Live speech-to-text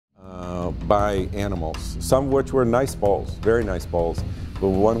by animals, some of which were nice bulls, very nice bulls, but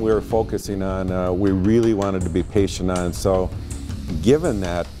one we were focusing on, we really wanted to be patient on. So given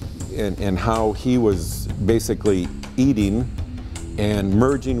that and how he was basically eating and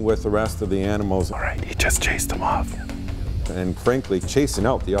merging with the rest of the animals. All right, he just chased them off. And frankly, chasing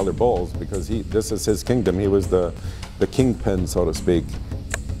out the other bulls, because this is his kingdom. He was the kingpin, so to speak.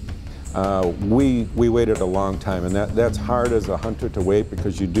 We waited a long time, and that's hard as a hunter to wait,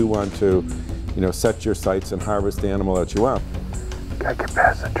 because you do want to, set your sights and harvest the animal that you want. Gotta get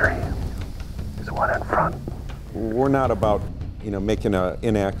past the tree. There's one in front. We're not about making an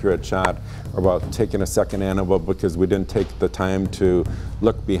inaccurate shot or about taking a second animal because we didn't take the time to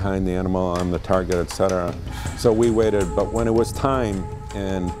look behind the animal on the target, etc. So we waited, but when it was time,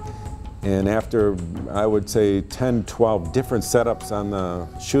 and after, I would say, 10, 12 different setups on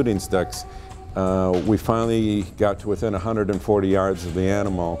the shooting sticks, we finally got to within 140 yards of the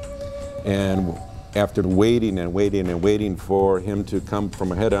animal. And after waiting and waiting and waiting for him to come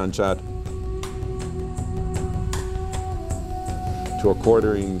from a head-on shot to a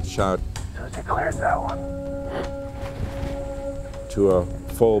quartering shot, As soon as he clears that one, to a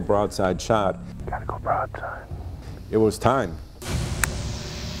full broadside shot, gotta go broadside. it was time.